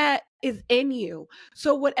know that that is in you.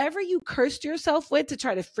 So whatever you cursed yourself with to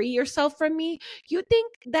try to free yourself from me, you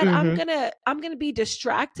think that I'm gonna be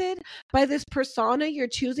distracted by this persona you're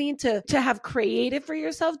choosing to have created for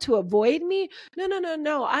yourself to avoid me?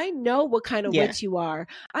 No. I know what kind of witch you are.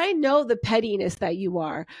 I know the pettiness that you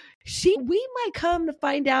are. We might come to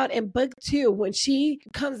find out in book 2, when she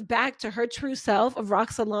comes back to her true self of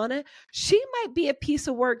Roxolana, she might be a piece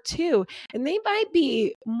of work too. And they might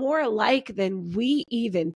be more alike than we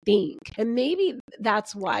even think. And maybe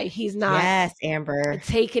that's why he's not Amber,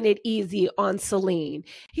 taking it easy on Celine.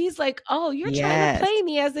 He's like, oh, you're trying to play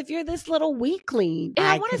me as if you're this little weakling. And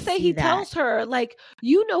I want to say he tells her, like,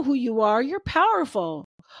 you know who you are. You're powerful.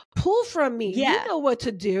 Pull from me. You know what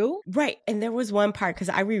to do. Right. And there was one part, because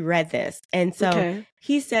I reread this. And so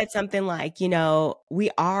he said something like, you know,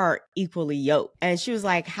 we are equally yoked. And she was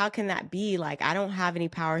like, how can that be? Like, I don't have any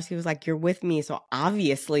powers. He was like, you're with me. So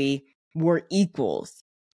obviously we're equals.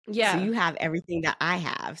 Yeah. So you have everything that I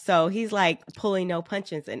have. So he's like pulling no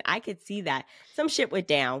punches. And I could see that some shit went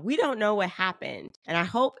down. We don't know what happened. And I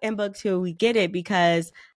hope in book 2 we get it,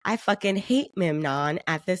 because I fucking hate Memnon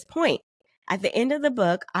at this point. At the end of the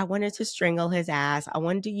book, I wanted to strangle his ass. I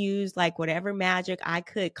wanted to use like whatever magic I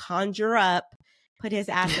could conjure up, put his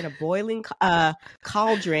ass in a boiling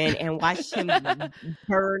cauldron and watch him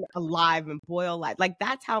burn alive and boil alive. Like,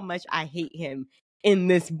 that's how much I hate him in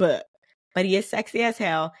this book. But he is sexy as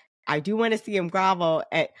hell. I do want to see him grovel.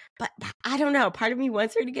 But I don't know. Part of me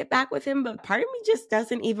wants her to get back with him, but part of me just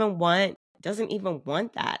doesn't even want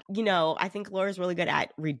that. You know, I think Laura's really good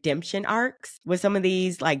at redemption arcs with some of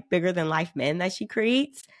these like bigger than life men that she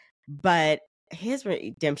creates. But his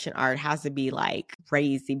redemption arc has to be like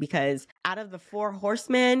crazy, because out of the 4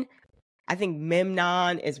 horsemen, I think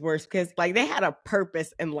Memnon is worse, because like they had a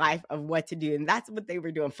purpose in life of what to do, and that's what they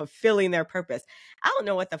were doing, fulfilling their purpose. I don't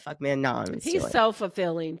know what the fuck Memnon is doing. He's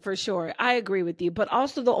self-fulfilling for sure. I agree with you, but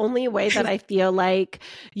also the only way that I feel like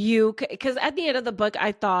because at the end of the book,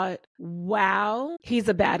 I thought, wow, he's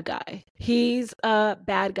a bad guy. He's a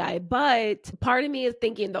bad guy. But part of me is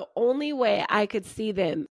thinking the only way I could see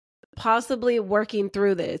them possibly working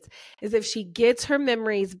through this is if she gets her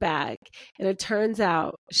memories back and it turns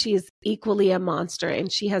out she is equally a monster and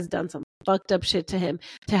she has done some fucked up shit to him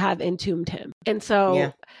to have entombed him. And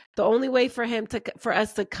so the only way for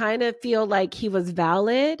us to kind of feel like he was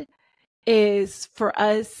valid is for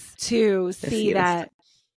us to see that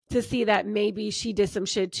maybe she did some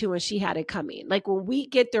shit too and she had it coming. Like, when we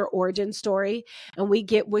get their origin story and we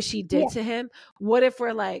get what she did to him, what if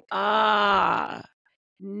we're like,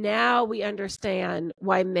 now we understand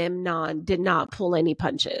why Memnon did not pull any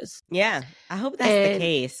punches. Yeah, I hope that's the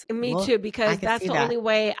case. Me too, because that's the only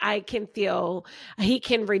way I can feel he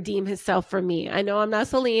can redeem himself for me. I know I'm not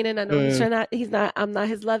Celine, and I know I'm not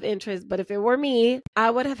his love interest, but if it were me,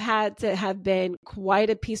 I would have had to have been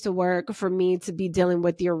quite a piece of work for me to be dealing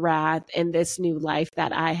with your wrath and this new life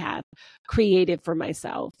that I have created for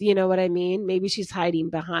myself. You know what I mean? Maybe she's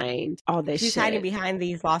hiding behind all this shit. She's hiding behind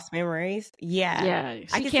these lost memories. Yeah.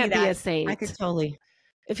 She can't be a saint. I could totally.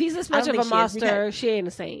 If he's this much of a monster, she ain't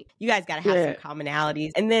a saint. You guys got to have some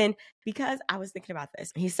commonalities. And then, because I was thinking about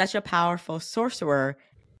this, he's such a powerful sorcerer.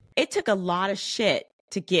 It took a lot of shit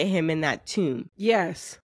to get him in that tomb.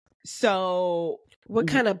 Yes. So what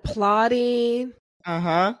kind of plotting?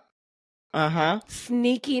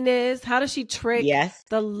 Sneakiness. How does she trick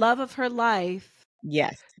the love of her life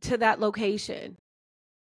to that location?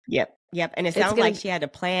 Yep. And it sounds like she had to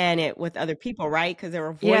plan it with other people, right? Because there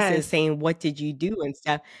were voices saying, what did you do and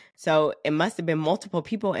stuff. So it must have been multiple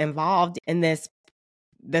people involved in this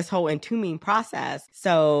whole entombing process.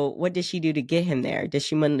 So what did she do to get him there? Did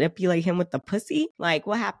she manipulate him with the pussy? Like,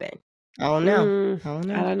 what happened? I don't know.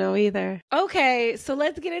 I don't know either. Okay, so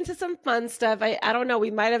let's get into some fun stuff. I don't know.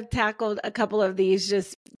 We might have tackled a couple of these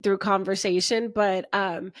just through conversation, but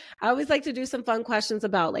I always like to do some fun questions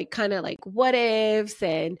about like kind of like what ifs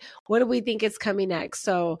and what do we think is coming next.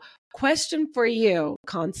 So question for you,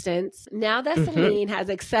 Constance. Now that Celine has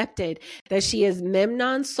accepted that she is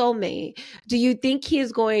Memnon's soulmate, do you think he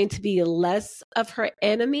is going to be less of her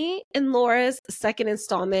enemy in Laura's second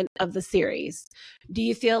installment of the series? Do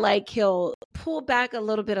you feel like he'll pull back a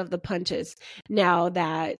little bit of the punches now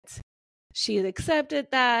that she's accepted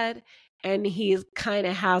that and he kind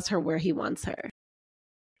of has her where he wants her?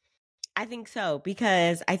 I think so,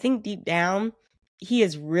 because I think deep down, he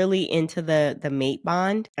is really into the mate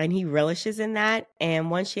bond and he relishes in that.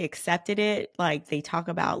 And once she accepted it, like they talk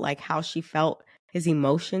about like how she felt his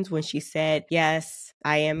emotions when she said, yes,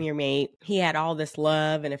 I am your mate. He had all this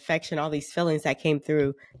love and affection, all these feelings that came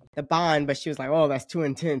through the bond, but she was like, oh, that's too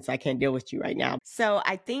intense. I can't deal with you right now. So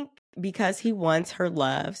I think because he wants her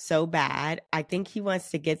love so bad, I think he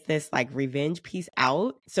wants to get this like revenge piece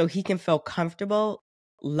out so he can feel comfortable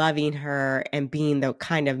loving her and being the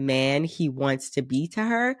kind of man he wants to be to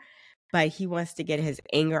her. But he wants to get his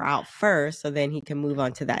anger out first so then he can move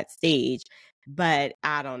on to that stage. But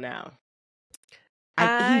I don't know. He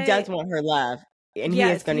does want her love, and he is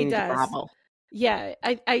Yes, going to he need to does. grovel. Yeah,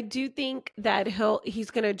 I do think that he's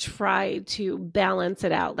going to try to balance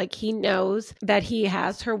it out. Like he knows that he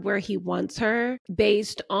has her where he wants her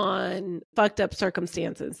based on fucked up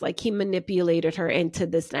circumstances. Like he manipulated her into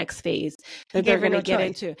this next phase that they're going to get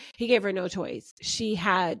into. He gave her no choice. She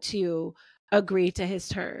had to agree to his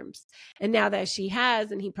terms. And now that she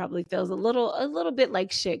has, and he probably feels a little bit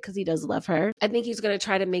like shit because he does love her, I think he's going to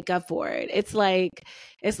try to make up for it. It's like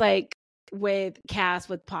with Cass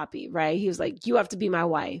with Poppy, right? He was like, you have to be my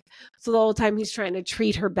wife. So the whole time he's trying to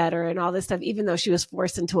treat her better and all this stuff, even though she was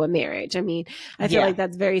forced into a marriage. I mean, I feel like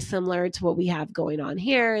that's very similar to what we have going on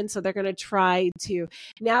here. And so they're going to try to,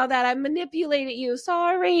 now that I manipulated you,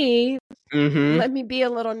 sorry, let me be a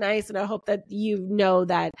little nice. And I hope that you know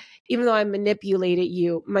that even though I manipulated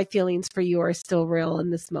you, my feelings for you are still real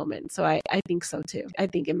in this moment. So I think so too. I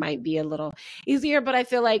think it might be a little easier, but I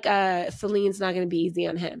feel like Celine's not going to be easy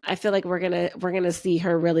on him. I feel like we're gonna see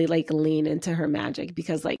her really like lean into her magic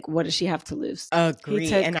because like what does she have to lose?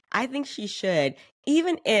 Agree. And I think she should,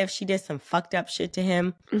 even if she did some fucked up shit to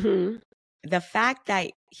him. The fact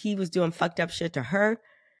that he was doing fucked up shit to her,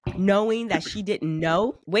 knowing that she didn't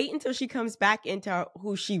know, wait until she comes back into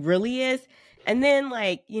who she really is, and then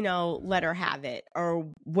like, you know, let her have it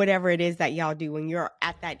or whatever it is that y'all do when you're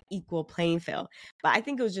at that equal playing field. But I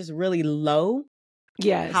think it was just really low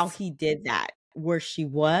how he did that where she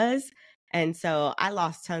was. And so I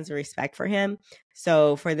lost tons of respect for him.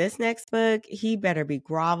 So for this next book, he better be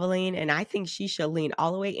groveling. And I think she should lean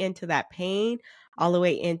all the way into that pain, all the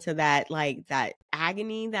way into that, like that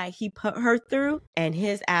agony that he put her through. And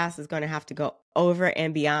his ass is going to have to go over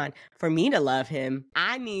and beyond for me to love him.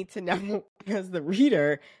 I need to know as the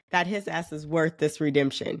reader that his ass is worth this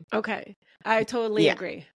redemption. Okay. I totally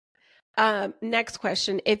agree. Next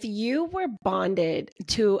question. If you were bonded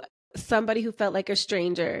to somebody who felt like a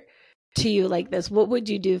stranger to you like this, what would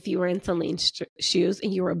you do if you were in Celine's shoes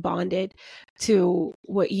and you were bonded to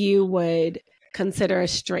what you would consider a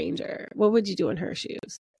stranger? What would you do in her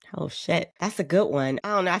shoes? Oh shit, that's a good one.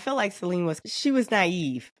 I don't know. I feel like Celine was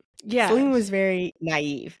naive. Yeah. Celine was very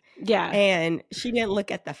naive. Yeah. And she didn't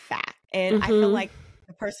look at the fact. And I feel like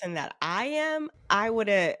the person that I am, I would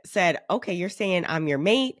have said, okay, you're saying I'm your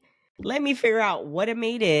mate. Let me figure out what a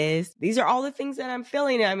mate is. These are all the things that I'm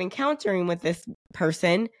feeling and I'm encountering with this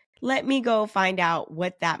person. Let me go find out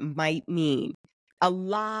what that might mean a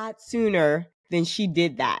lot sooner than she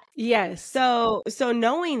did that. Yes. So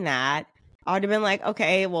knowing that, I would have been like,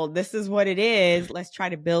 okay, well, this is what it is. Let's try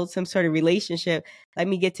to build some sort of relationship. Let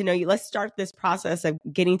me get to know you. Let's start this process of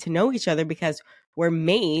getting to know each other because we're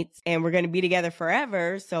mates and we're going to be together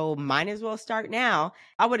forever. So might as well start now.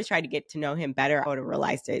 I would have tried to get to know him better. I would have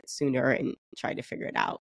realized it sooner and tried to figure it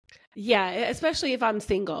out. Yeah, especially if I'm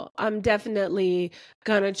single. I'm definitely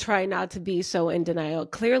going to try not to be so in denial.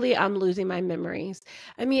 Clearly, I'm losing my memories.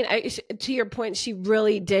 I mean, to your point, she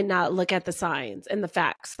really did not look at the signs and the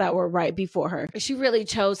facts that were right before her. She really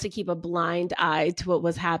chose to keep a blind eye to what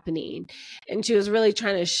was happening. And she was really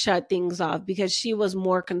trying to shut things off because she was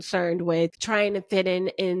more concerned with trying to fit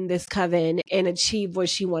in this coven and achieve what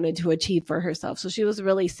she wanted to achieve for herself. So she was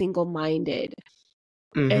really single-minded.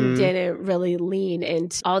 And didn't really lean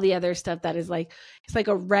into all the other stuff that is like, it's like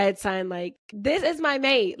a red sign, like, this is my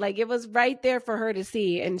mate. Like, it was right there for her to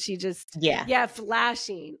see. And she just,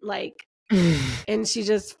 flashing, like, and she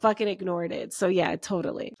just fucking ignored it. So, yeah,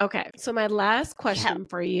 totally. Okay. So, my last question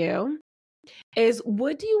for you is,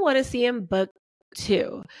 what do you want to see in book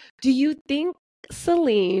 2? Do you think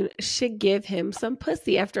Celine should give him some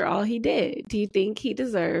pussy after all he did? Do you think he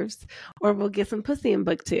deserves or will get some pussy in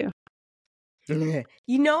book 2?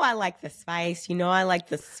 You know I like the spice. You know I like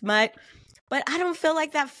the smut. But I don't feel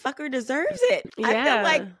like that fucker deserves it. Yeah. I feel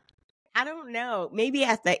like, I don't know, maybe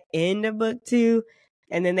at the end of book 2,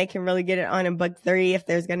 and then they can really get it on in book 3 if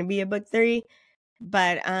there's going to be a book 3.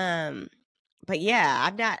 But yeah,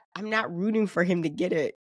 I'm not rooting for him to get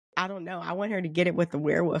it. I don't know. I want her to get it with the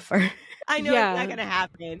werewolf. I know it's not going to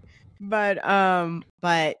happen. But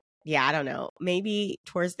yeah, I don't know. Maybe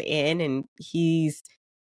towards the end and he's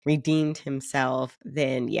redeemed himself,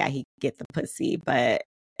 then yeah, he could get the pussy. But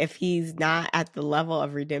if he's not at the level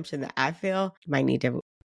of redemption that I feel, you might need to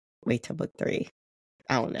wait till book 3.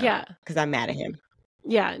 I don't know. Yeah. Because I'm mad at him.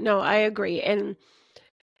 Yeah, no, I agree. And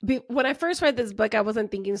when I first read this book, I wasn't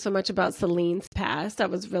thinking so much about Celine's past. I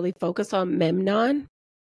was really focused on Memnon.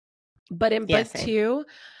 But in book 2,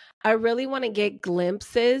 I really want to get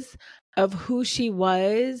glimpses of who she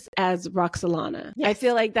was as Roxolana. Yes. I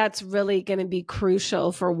feel like that's really going to be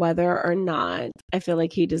crucial for whether or not I feel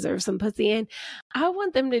like he deserves some pussy. And I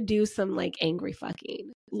want them to do some like angry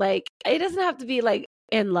fucking. Like, it doesn't have to be like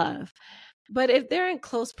in love. But if they're in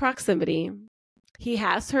close proximity, he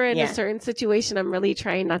has her in a certain situation. I'm really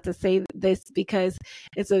trying not to say this because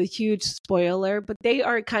it's a huge spoiler, but they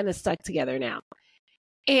are kind of stuck together now.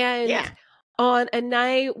 And on a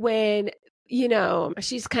night when, you know,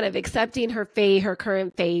 she's kind of accepting her fate, her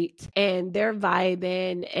current fate, and they're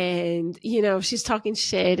vibing and, you know, she's talking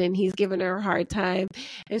shit and he's giving her a hard time.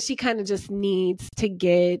 And she kind of just needs to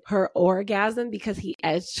get her orgasm because he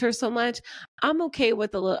edged her so much. I'm okay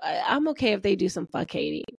with I'm okay if they do some fuck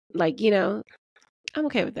hating. Like, you know, I'm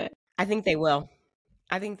okay with it. I think they will.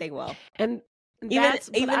 And that's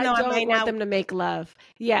even though I don't want them to make love.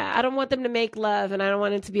 Yeah, I don't want them to make love, and I don't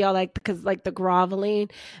want it to be all like because like the groveling.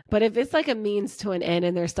 But if it's like a means to an end,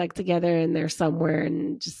 and they're stuck together, and they're somewhere,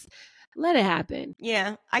 and just let it happen.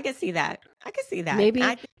 Yeah, I can see that. Maybe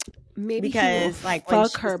because like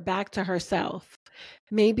fuck her back to herself.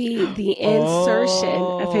 Maybe the insertion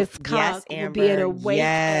of his cock will be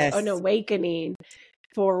an awakening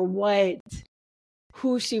for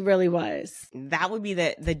who she really was. That would be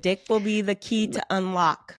the dick will be the key to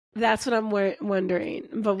unlock. That's what I'm wondering,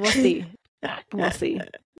 but we'll see. We'll see.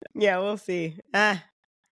 Yeah, we'll see. I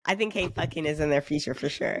think hate fucking is in their future for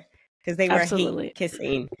sure because they were hate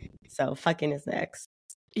kissing. So fucking is next.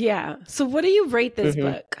 Yeah. So what do you rate this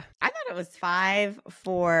book? I thought it was 5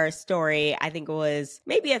 for story. I think it was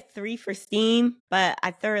maybe a 3 for steam, but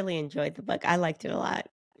I thoroughly enjoyed the book. I liked it a lot.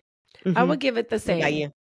 I would give it the same. What about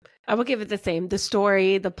you? I would give it the same. The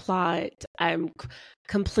story, the plot, I'm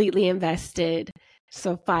completely invested.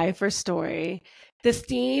 So 5 for story. The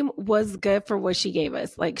steam was good for what she gave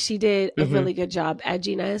us. Like she did a really good job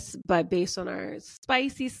edging us, but based on our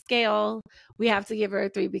spicy scale, we have to give her a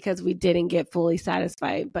 3 because we didn't get fully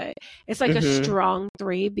satisfied. But it's like a strong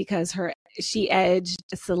 3 because she edged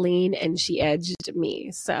Celine and she edged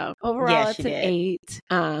me. So overall, it's an 8.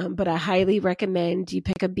 But I highly recommend you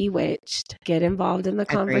pick a Bewitched, get involved in the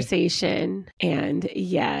conversation, and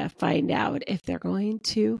find out if they're going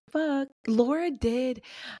to fuck. Laura did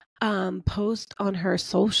post on her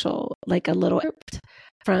social like a little script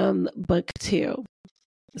from book 2.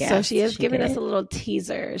 Yes, so she is giving us a little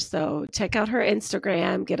teaser. So check out her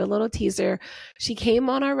Instagram, get a little teaser. She came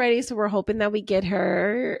on already, so we're hoping that we get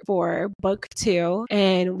her for book 2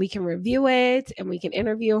 and we can review it and we can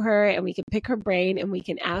interview her and we can pick her brain and we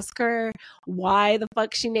can ask her why the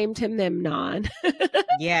fuck she named him Memnon.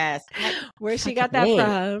 Yes. Where she got that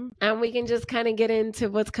from. And we can just kind of get into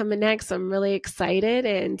what's coming next. I'm really excited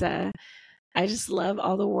and I just love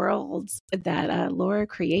all the worlds that Laura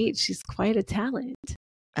creates. She's quite a talent.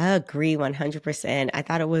 I agree 100%. I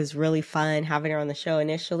thought it was really fun having her on the show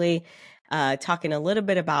initially, talking a little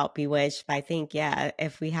bit about Bewitched. But I think,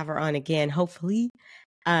 if we have her on again, hopefully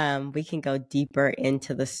we can go deeper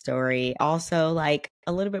into the story. Also, like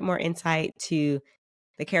a little bit more insight to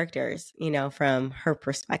the characters, you know, from her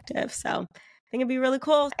perspective. So I think it'd be really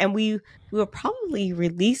cool. And we will probably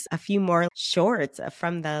release a few more shorts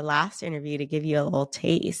from the last interview to give you a little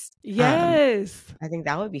taste. Yes. I think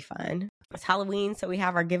that would be fun. It's Halloween, so we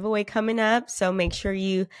have our giveaway coming up. So make sure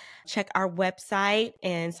you check our website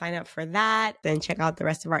and sign up for that. Then check out the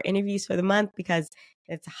rest of our interviews for the month because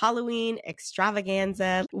it's Halloween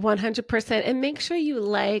extravaganza. 100%. And make sure you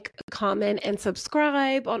like, comment, and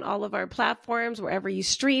subscribe on all of our platforms, wherever you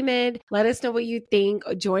stream it. Let us know what you think.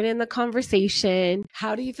 Join in the conversation.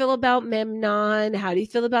 How do you feel about Memnon? How do you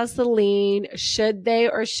feel about Celine? Should they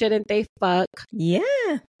or shouldn't they fuck?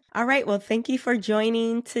 Yeah. All right. Well, thank you for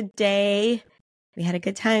joining today. We had a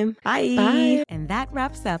good time. Bye. Bye. And that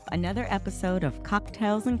wraps up another episode of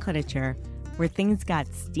Cocktails and Literature, where things got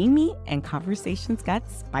steamy and conversations got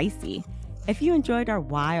spicy. If you enjoyed our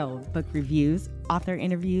wild book reviews, author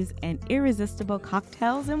interviews, and irresistible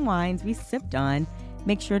cocktails and wines we sipped on,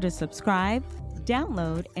 make sure to subscribe,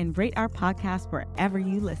 download, and rate our podcast wherever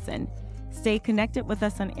you listen. Stay connected with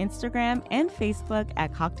us on Instagram and Facebook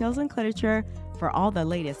at Cocktails and Literature for all the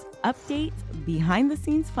latest updates,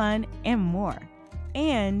 behind-the-scenes fun, and more.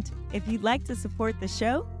 And if you'd like to support the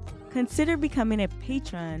show, consider becoming a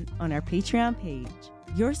patron on our Patreon page.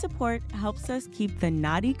 Your support helps us keep the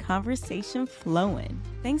naughty conversation flowing.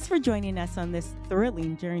 Thanks for joining us on this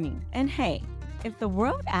thrilling journey. And hey, if the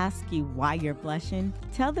world asks you why you're blushing,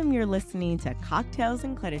 tell them you're listening to Cocktails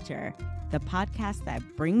and Literature, the podcast that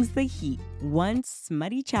brings the heat one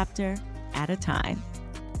smutty chapter at a time.